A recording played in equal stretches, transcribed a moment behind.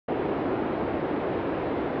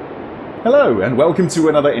Hello, and welcome to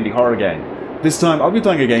another indie horror game. This time I'll be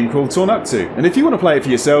playing a game called Tornuktu, and if you want to play it for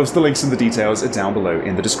yourselves, the links and the details are down below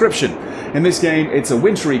in the description. In this game, it's a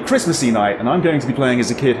wintry, Christmassy night, and I'm going to be playing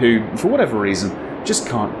as a kid who, for whatever reason, just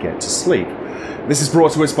can't get to sleep. This is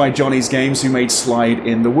brought to us by Johnny's Games, who made Slide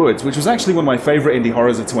in the Woods, which was actually one of my favourite indie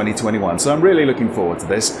horrors of 2021, so I'm really looking forward to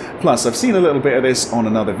this. Plus, I've seen a little bit of this on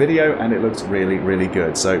another video, and it looks really, really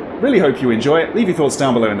good. So, really hope you enjoy it. Leave your thoughts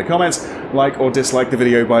down below in the comments, like or dislike the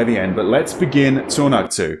video by the end, but let's begin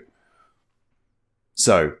Tornuktu.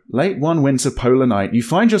 So, late one winter polar night, you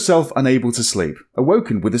find yourself unable to sleep,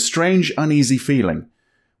 awoken with a strange, uneasy feeling.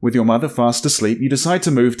 With your mother fast asleep, you decide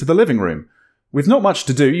to move to the living room. With not much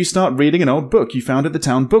to do, you start reading an old book you found at the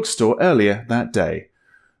town bookstore earlier that day.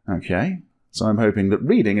 Okay, so I'm hoping that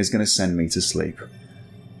reading is going to send me to sleep.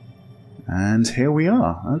 And here we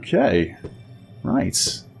are. Okay.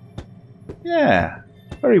 Right. Yeah.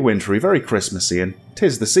 Very wintry, very Christmassy, and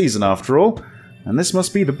 'tis the season after all. And this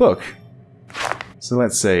must be the book. So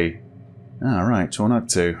let's see. Right,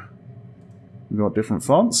 Tornuktu. We've got different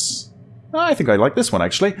fonts. I think I like this one,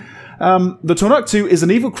 actually. The Tornuktu is an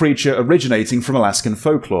evil creature originating from Alaskan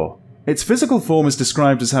folklore. Its physical form is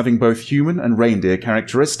described as having both human and reindeer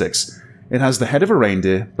characteristics. It has the head of a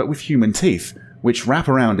reindeer, but with human teeth, which wrap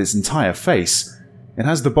around its entire face. It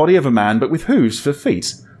has the body of a man, but with hooves for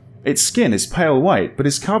feet. Its skin is pale white, but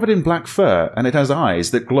is covered in black fur, and it has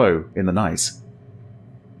eyes that glow in the night.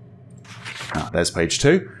 There's page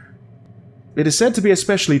 2. It is said to be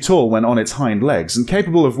especially tall when on its hind legs, and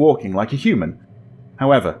capable of walking like a human.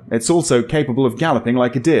 However, it's also capable of galloping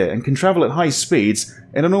like a deer and can travel at high speeds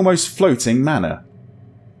in an almost floating manner.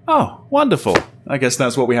 Oh, wonderful. I guess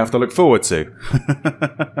that's what we have to look forward to.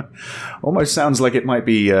 Almost sounds like it might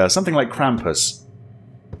be something like Krampus.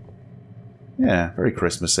 Yeah, very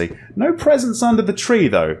Christmassy. No presents under the tree,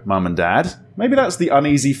 though, Mum and Dad. Maybe that's the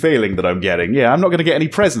uneasy feeling that I'm getting. Yeah, I'm not going to get any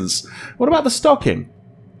presents. What about the stocking?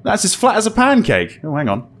 That's as flat as a pancake. Oh, hang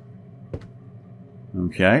on.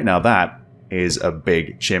 Okay, now that is a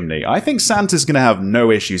big chimney. I think Santa's going to have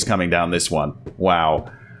no issues coming down this one.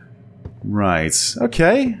 Wow. Right.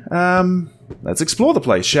 Okay. Let's explore the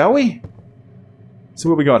place, shall we? So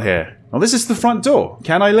what we got here? Well, this is the front door.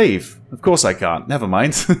 Can I leave? Of course I can't. Never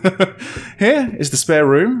mind. Here is the spare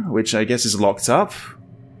room, which I guess is locked up.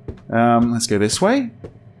 Let's go this way.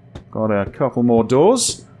 Got a couple more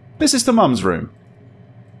doors. This is the mum's room.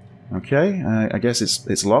 Okay. I guess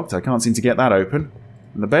it's locked. I can't seem to get that open.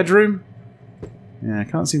 And the bedroom? Yeah, I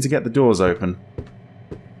can't seem to get the doors open.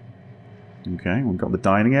 Okay, we've got the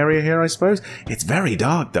dining area here, I suppose. It's very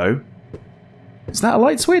dark, though. Is that a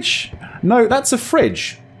light switch? No, that's a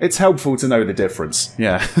fridge. It's helpful to know the difference.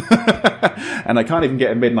 Yeah. And I can't even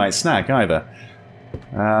get a midnight snack, either.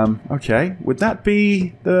 Okay, would that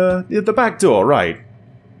be the back door? Right.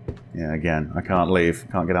 Yeah, again, I can't leave.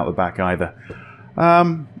 Can't get out the back, either.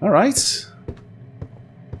 Alright.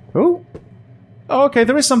 Oh, okay,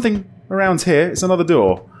 there is something around here. It's another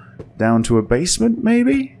door. Down to a basement,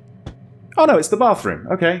 maybe? Oh no, it's the bathroom.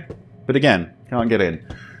 Okay. But again, can't get in.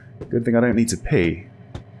 Good thing I don't need to pee.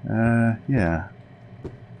 Yeah.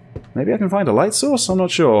 Maybe I can find a light source? I'm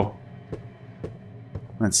not sure.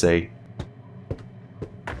 Let's see.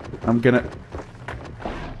 I'm gonna...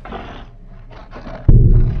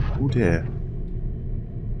 Oh dear.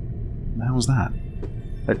 What the hell was that?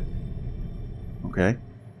 Okay.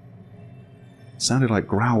 Sounded like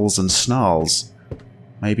growls and snarls.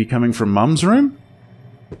 Maybe coming from Mum's room?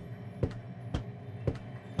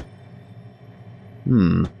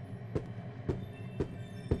 And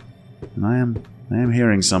I am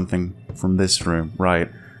hearing something from this room. Right.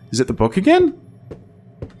 Is it the book again?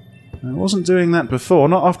 I wasn't doing that before,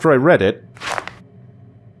 not after I read it.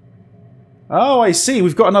 Oh, I see.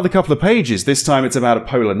 We've got another couple of pages. This time it's about a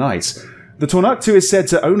polar night. The Tornuktu is said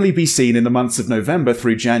to only be seen in the months of November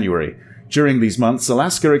through January. During these months,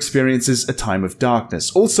 Alaska experiences a time of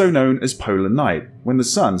darkness, also known as polar night, when the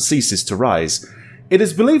sun ceases to rise. It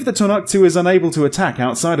is believed that Tornuktu is unable to attack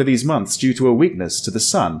outside of these months due to a weakness to the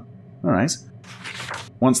sun. Alright.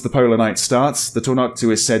 Once the polar night starts, the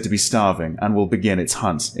Tornuktu is said to be starving and will begin its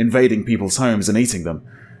hunt, invading people's homes and eating them.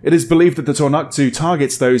 It is believed that the Tornuktu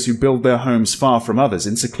targets those who build their homes far from others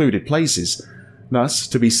in secluded places. Thus,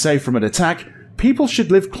 to be safe from an attack, people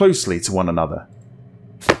should live closely to one another.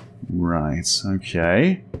 Right,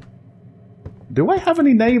 okay. Do I have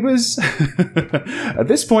any neighbours? At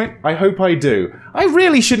this point, I hope I do. I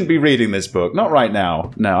really shouldn't be reading this book. Not right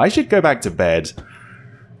now. No, I should go back to bed.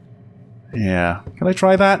 Yeah. Can I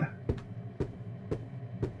try that?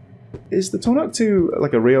 Is the Tornuktu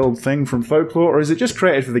like a real thing from folklore, or is it just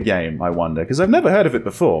created for the game, I wonder? Because I've never heard of it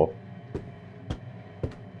before.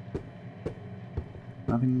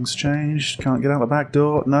 Nothing's changed. Can't get out the back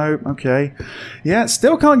door. No. Okay. Yeah,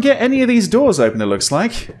 still can't get any of these doors open, it looks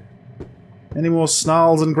like. Any more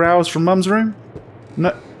snarls and growls from Mum's room?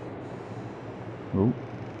 No. Oh.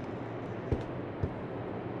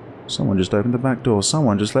 Someone just opened the back door.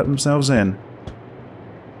 Someone just let themselves in.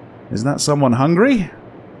 Is that someone hungry?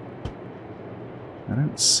 I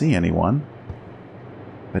don't see anyone.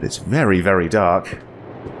 But it's very, very dark.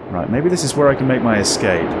 Right, maybe this is where I can make my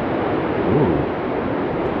escape. Ooh.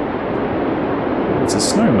 It's a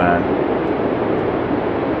snowman.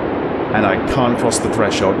 And I can't cross the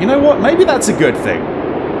threshold. You know what? Maybe that's a good thing.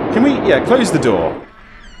 Can we... yeah, close the door.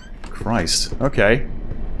 Christ. Okay.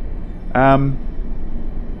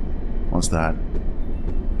 What's that?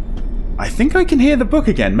 I think I can hear the book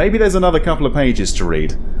again. Maybe there's another couple of pages to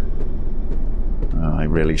read. Oh, I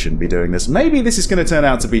really shouldn't be doing this. Maybe this is going to turn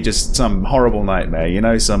out to be just some horrible nightmare, you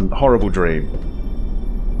know? Some horrible dream.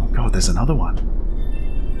 Oh god, there's another one.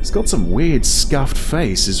 It's got some weird scuffed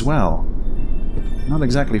face as well. Not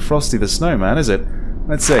exactly Frosty the Snowman, is it?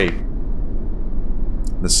 Let's see.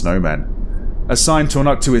 The Snowman. A sign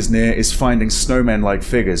Tornuktu is near is finding snowmen-like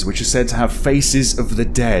figures which are said to have faces of the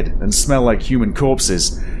dead and smell like human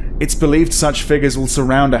corpses. It's believed such figures will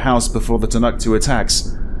surround a house before the Tornuktu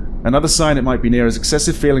attacks. Another sign it might be near is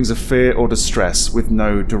excessive feelings of fear or distress with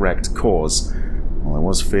no direct cause. Well, I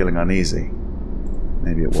was feeling uneasy.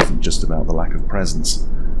 Maybe it wasn't just about the lack of presence.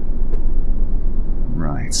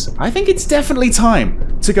 Right. I think it's definitely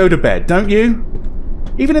time to go to bed, don't you?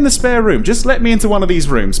 Even in the spare room, just let me into one of these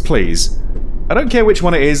rooms, please. I don't care which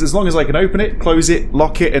one it is, as long as I can open it, close it,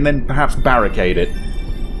 lock it, and then perhaps barricade it.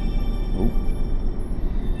 Ooh.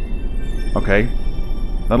 Okay.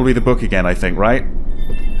 That'll be the book again, I think, right?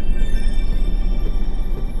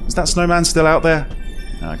 Is that snowman still out there?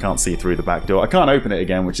 No, I can't see through the back door. I can't open it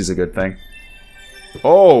again, which is a good thing.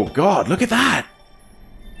 Oh, God, look at that!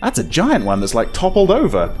 That's a giant one that's, like, toppled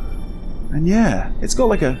over. And yeah, it's got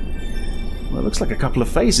like a... well, it looks like a couple of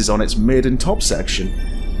faces on its mid and top section.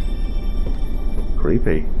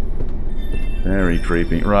 Creepy. Very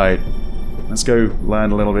creepy. Right. Let's go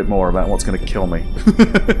learn a little bit more about what's going to kill me.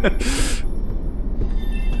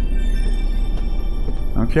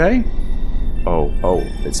 Okay. Oh,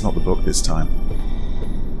 it's not the book this time.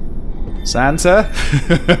 Santa?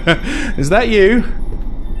 Is that you?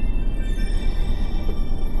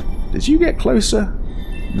 Did you get closer?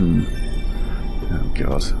 Oh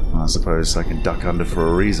god. I suppose I can duck under for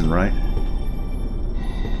a reason, right?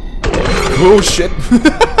 Oh shit!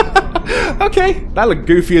 Okay, that looked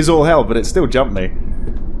goofy as all hell, but it still jumped me.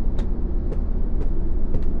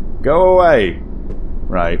 Go away!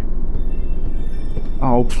 Right.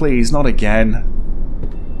 Oh, please, not again.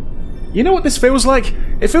 You know what this feels like?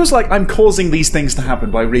 It feels like I'm causing these things to happen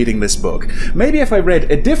by reading this book. Maybe if I read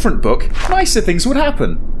a different book, nicer things would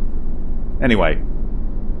happen. Anyway.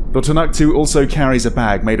 The Tornuktu also carries a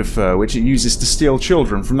bag made of fur which it uses to steal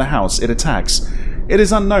children from the house it attacks. It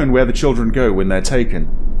is unknown where the children go when they're taken.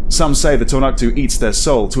 Some say the Tornuktu eats their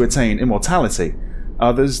soul to attain immortality.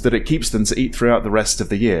 Others that it keeps them to eat throughout the rest of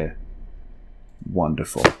the year.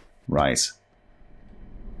 Wonderful. Right.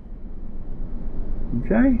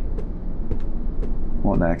 Okay.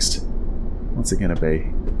 What next? What's it gonna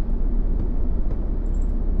be?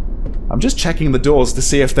 I'm just checking the doors to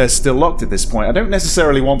see if they're still locked at this point. I don't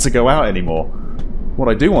necessarily want to go out anymore. What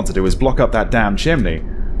I do want to do is block up that damn chimney.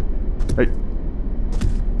 Hey.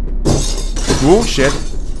 Oh, shit.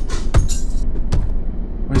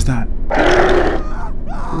 Where's that?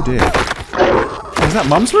 Oh, dear. Is that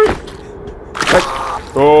Mum's room? Hey.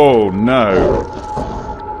 Oh, no.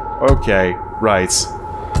 Okay, right.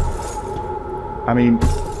 I mean...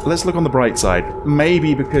 let's look on the bright side.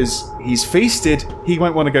 Maybe because he's feasted, he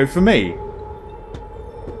won't want to go for me.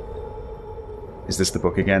 Is this the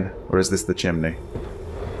book again? Or is this the chimney?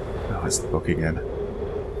 Oh, it's the book again.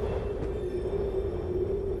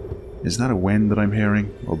 Is that a wind that I'm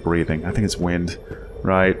hearing? Or breathing? I think it's wind.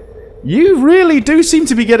 Right. You really do seem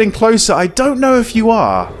to be getting closer. I don't know if you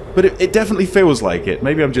are, but it definitely feels like it.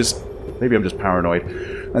 Maybe I'm just paranoid.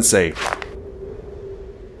 Let's see.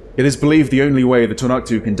 It is believed the only way the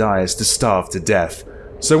Tornuktu can die is to starve to death.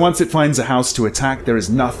 So once it finds a house to attack, there is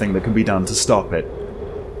nothing that can be done to stop it.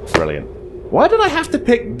 Brilliant. Why did I have to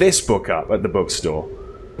pick this book up at the bookstore?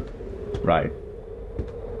 Right.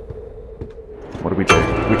 What do we do?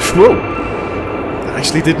 Whoa! That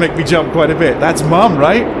actually did make me jump quite a bit. That's Mum,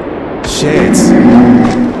 right? Shit.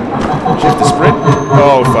 Shift to sprint.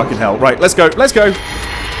 Oh, fucking hell. Right, let's go. Let's go.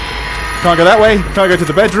 Can't go that way. Can't go to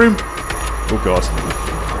the bedroom. Oh, God.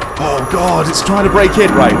 Oh god, it's trying to break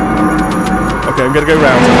in. Right. Okay, I'm gonna go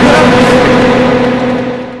round.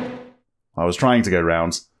 I was trying to go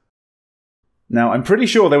round. Now, I'm pretty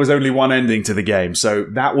sure there was only one ending to the game, so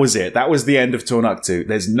that was it. That was the end of Tornuktu.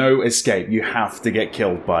 There's no escape. You have to get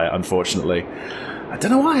killed by it, unfortunately. I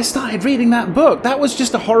don't know why I started reading that book. That was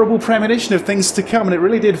just a horrible premonition of things to come, and it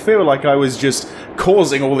really did feel like I was just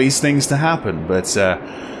causing all these things to happen, but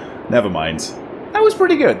never mind. That was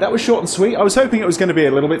pretty good. That was short and sweet. I was hoping it was going to be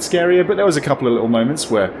a little bit scarier, but there was a couple of little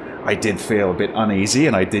moments where I did feel a bit uneasy,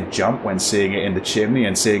 and I did jump when seeing it in the chimney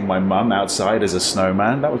and seeing my mum outside as a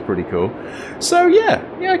snowman. That was pretty cool. So yeah,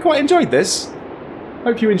 I quite enjoyed this.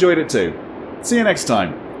 Hope you enjoyed it too. See you next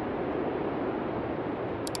time.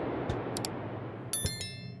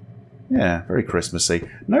 Yeah, very Christmassy.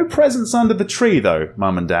 No presents under the tree, though,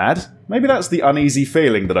 Mum and Dad. Maybe that's the uneasy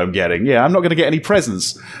feeling that I'm getting. Yeah, I'm not going to get any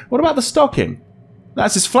presents. What about the stocking?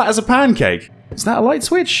 That's as flat as a pancake. Is that a light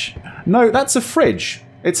switch? No, that's a fridge.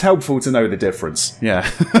 It's helpful to know the difference. Yeah.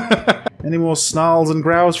 Any more snarls and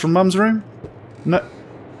growls from Mum's room? No.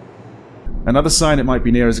 Another sign it might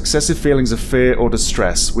be near is excessive feelings of fear or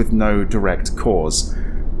distress with no direct cause.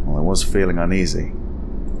 Well, I was feeling uneasy.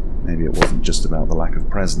 Maybe it wasn't just about the lack of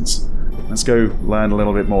presents. Let's go learn a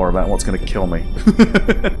little bit more about what's going to kill me.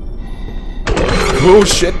 Oh,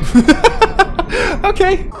 shit.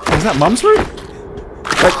 Okay. Is that Mum's room?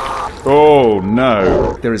 Oh,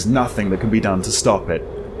 no. There is nothing that can be done to stop it.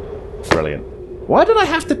 Brilliant. Why did I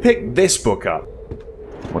have to pick this book up?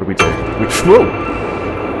 What do we do? Whoa!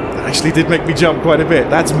 That actually did make me jump quite a bit.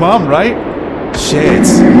 That's Mum, right? Shit.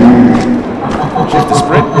 Shift to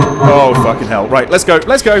sprint. Oh, fucking hell. Right, let's go.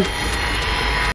 Let's go.